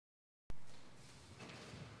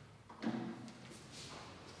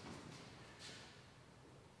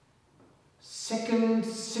Second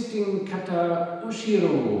sitting kata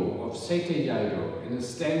Ushiro of Seitei Iaido in a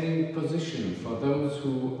standing position for those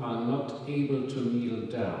who are not able to kneel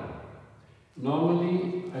down.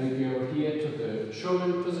 Normally I go here to the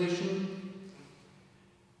shomen position,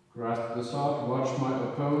 grasp the sword, watch my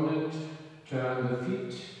opponent, turn the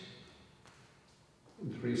feet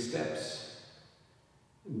in 3 steps,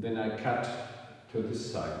 and then I cut to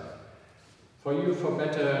this side. For you, for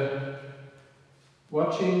better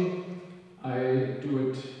watching, I do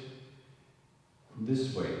it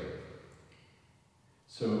this way.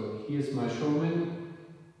 So here's my shomen.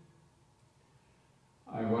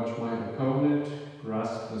 I watch my opponent,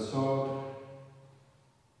 grasp the sword,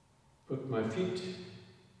 put my feet,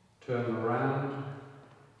 turn around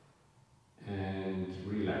and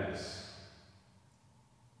relax.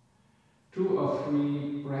 2 or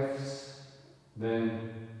 3 breaths, then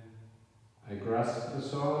I grasp the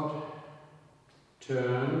sword,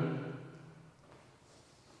 turn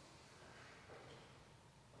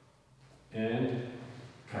and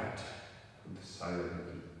cut on the side of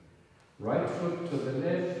the knee. Right foot to the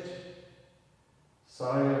left,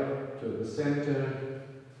 side to the center,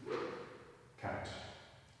 cut.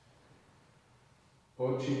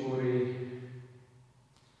 Ochiburi,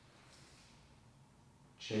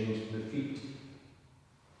 change the feet.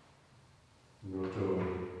 Noto.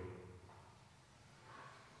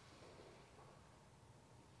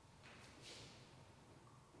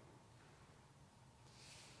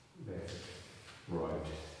 Left, right,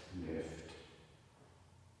 left.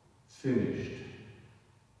 Finished.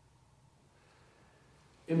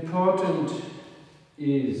 Important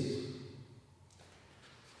is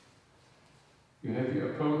you have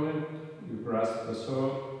your opponent, you grasp the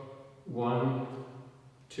sword, 1,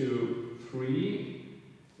 2, 3,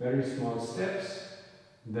 very small steps.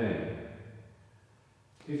 Then,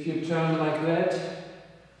 if you turn like that,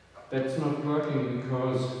 that's not working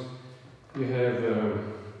because you have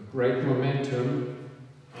great momentum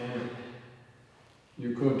and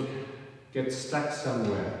you could get stuck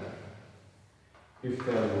somewhere if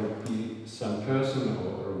there would be some person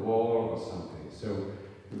or a wall or something. So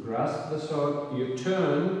you grasp the sword, you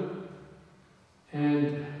turn,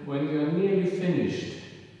 and when you are nearly finished,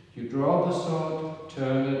 you draw the sword,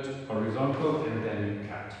 turn it horizontal, and then you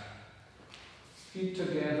cut. Feet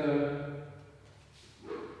together,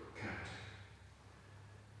 cut.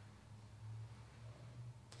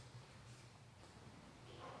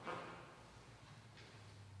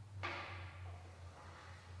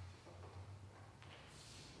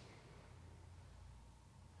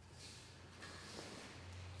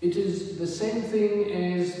 It is the same thing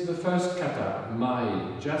as the first kata,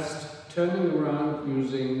 mai, just turning around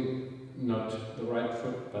using not the right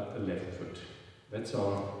foot but the left foot. That's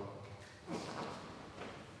all.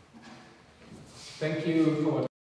 Thank you for